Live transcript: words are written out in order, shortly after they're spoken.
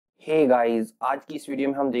Hey guys, आज की इस वीडियो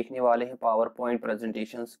में हम देखने वाले हैं पावर पॉइंट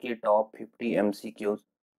प्रेजेंटेशंस के टॉप 50 MCQs।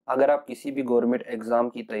 अगर आप किसी भी गवर्नमेंट एग्जाम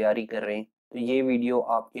की तैयारी कर रहे हैं तो ये वीडियो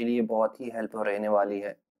आपके लिए बहुत ही हेल्पफुल रहने वाली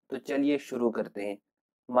है। तो चलिए शुरू करते हैं।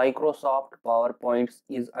 Microsoft power points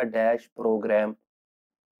is a dash programme.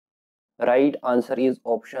 Right answer is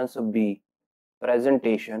option B,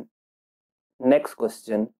 presentation. Next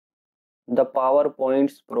question, the power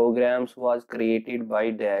points programs was created by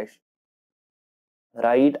dash.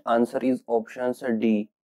 Right answer is option D,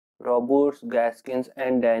 Roberts, Gaskins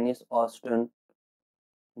and Dennis Austin.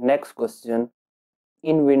 Next question.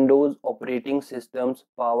 In Windows operating systems,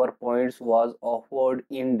 PowerPoints was offered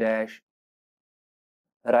in dash.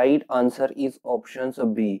 Right answer is option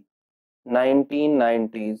B,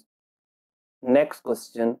 1990s. Next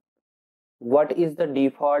question. What is the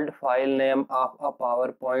default file name of a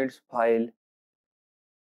PowerPoint file?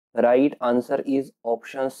 Right answer is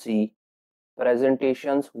option C,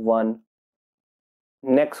 presentations 1.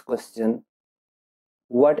 Next question.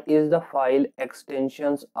 What is the file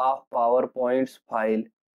extensions of PowerPoint's file?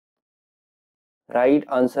 Right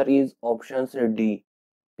answer is option D,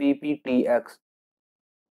 PPTX.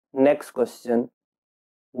 Next question.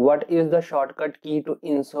 What is the shortcut key to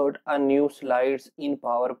insert a new slides in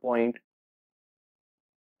PowerPoint?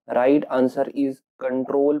 Right answer is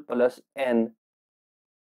Control plus N.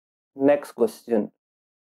 Next question.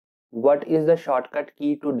 What is the shortcut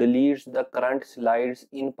key to delete the current slides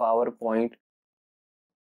in PowerPoint?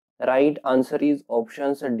 Right answer is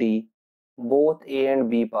option D, both A and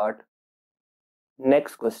B part.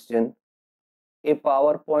 Next question. A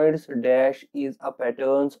PowerPoint's dash is a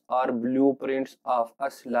patterns or blueprints of a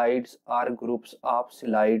slides or groups of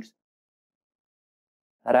slides.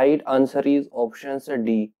 Right answer is option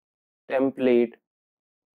D, template.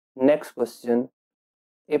 Next question.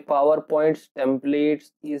 A PowerPoint's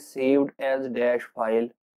templates is saved as dash file.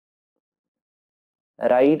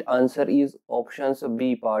 Right answer is option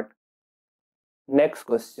B part. Next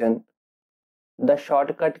question. The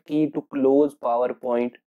shortcut key to close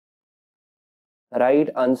PowerPoint. Right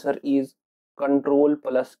answer is Control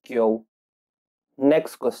plus Q.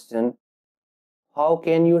 Next question. How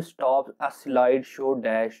can you stop a slideshow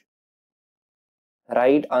dash?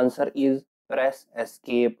 Right answer is press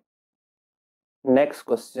escape. Next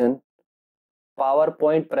question.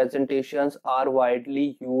 PowerPoint presentations are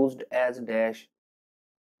widely used as dash.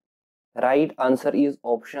 Right answer is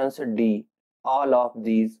option D, all of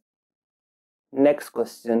these. Next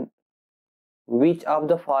question. Which of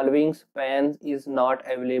the following spans is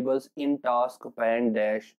not available in Task Pane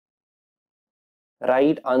dash?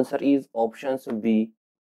 Right answer is option B,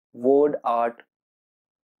 word art.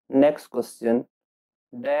 Next question.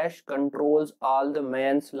 Dash controls all the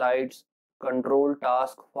main slides control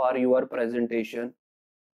task for your presentation.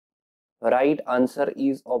 Right answer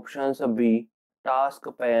is option B, Task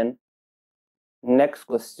Pane. Next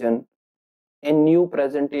question. A new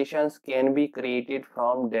presentations can be created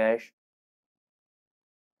from dash.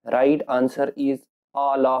 Right answer is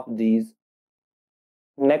all of these.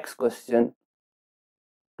 Next question.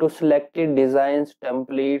 To selected designs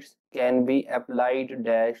templates can be applied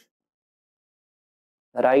dash.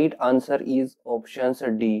 Right answer is option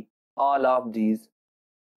D, all of these.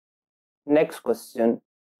 Next question.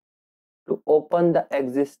 To open the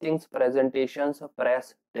existing presentations,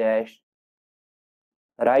 press dash.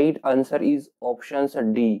 Right answer is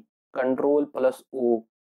option D, Control plus O.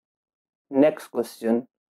 Next question.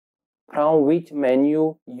 From which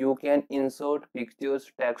menu you can insert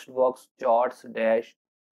pictures, text box, charts, dash?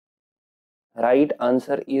 Right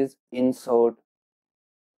answer is insert.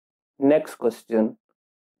 Next question.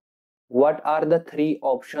 What are the three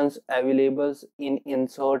options available in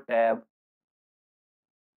insert tab?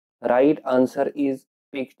 Right answer is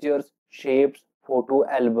pictures, shapes, photo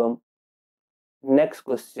album. Next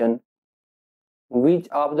question. Which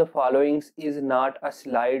of the following is not a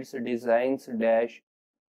slides designs dash?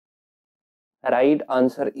 Right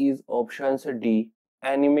answer is option D,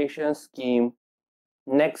 animation scheme.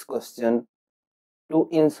 Next question. To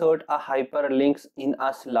insert a hyperlinks in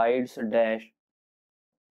a slides dash.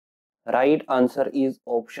 Right answer is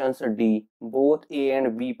option D, both A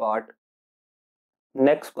and B part.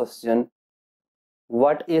 Next question.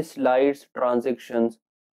 What is slides transactions?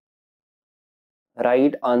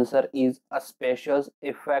 Right answer is a special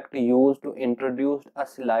effect used to introduce a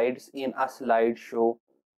slides in a slideshow.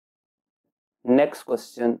 Next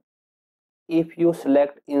question. If you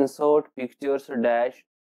select insert pictures dash,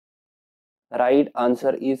 right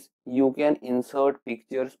answer is you can insert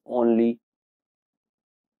pictures only.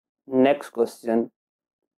 Next question.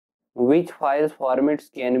 Which file formats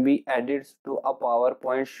can be added to a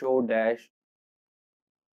PowerPoint show dash?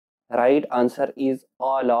 Right answer is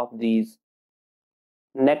all of these.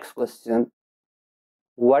 Next question.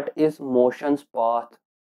 What is motion's path?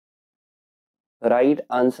 Right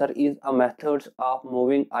answer is a method of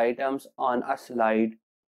moving items on a slide.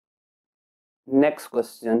 Next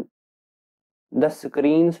question. The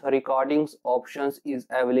screen's recordings options is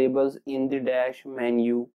available in the dash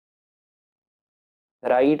menu.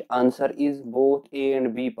 Right answer is both A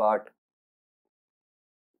and B part.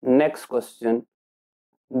 Next question.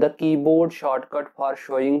 The keyboard shortcut for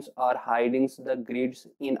showing or hiding the grids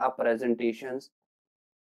in a presentation.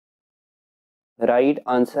 Right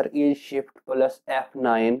answer is Shift plus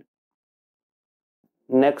F9.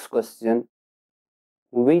 Next question.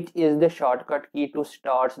 Which is the shortcut key to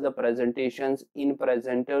start the presentations in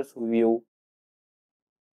presenter's view?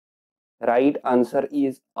 Right answer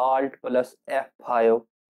is Alt plus F5.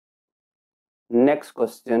 Next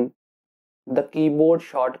question. The keyboard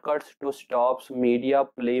shortcuts to stop media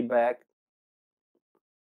playback.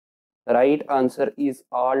 Right answer is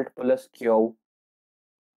Alt plus Q.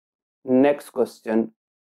 Next question.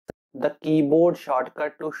 The keyboard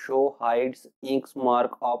shortcut to show hides inks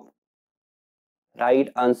markup. Right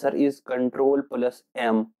answer is Control plus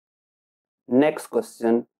M. Next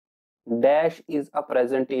question. Dash is a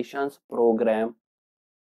presentations program.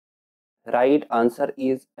 Right answer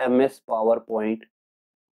is MS PowerPoint.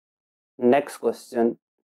 Next question.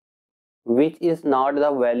 Which is not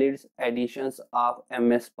the valid editions of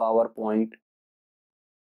MS PowerPoint?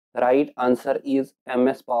 Right answer is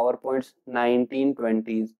MS PowerPoint's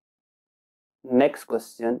 1920s. Next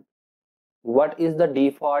question. What is the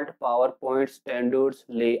default PowerPoint standards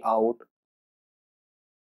layout?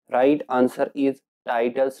 Right answer is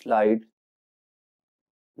title slide.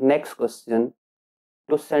 Next question.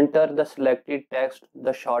 To center the selected text,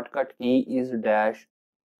 the shortcut key is dash.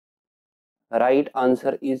 Right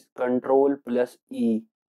answer is Control plus E.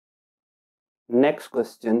 Next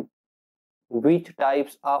question. Which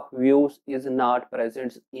types of views is not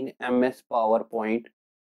present in MS PowerPoint?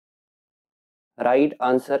 Right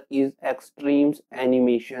answer is extremes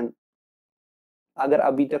animation. अगर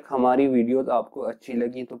अभी तक हमारी videos आपको अच्छी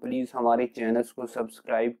लगी तो please हमारे channels को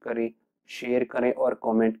सब्सक्राइब करें, शेयर करें और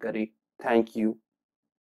कमेंट करें। Thank you.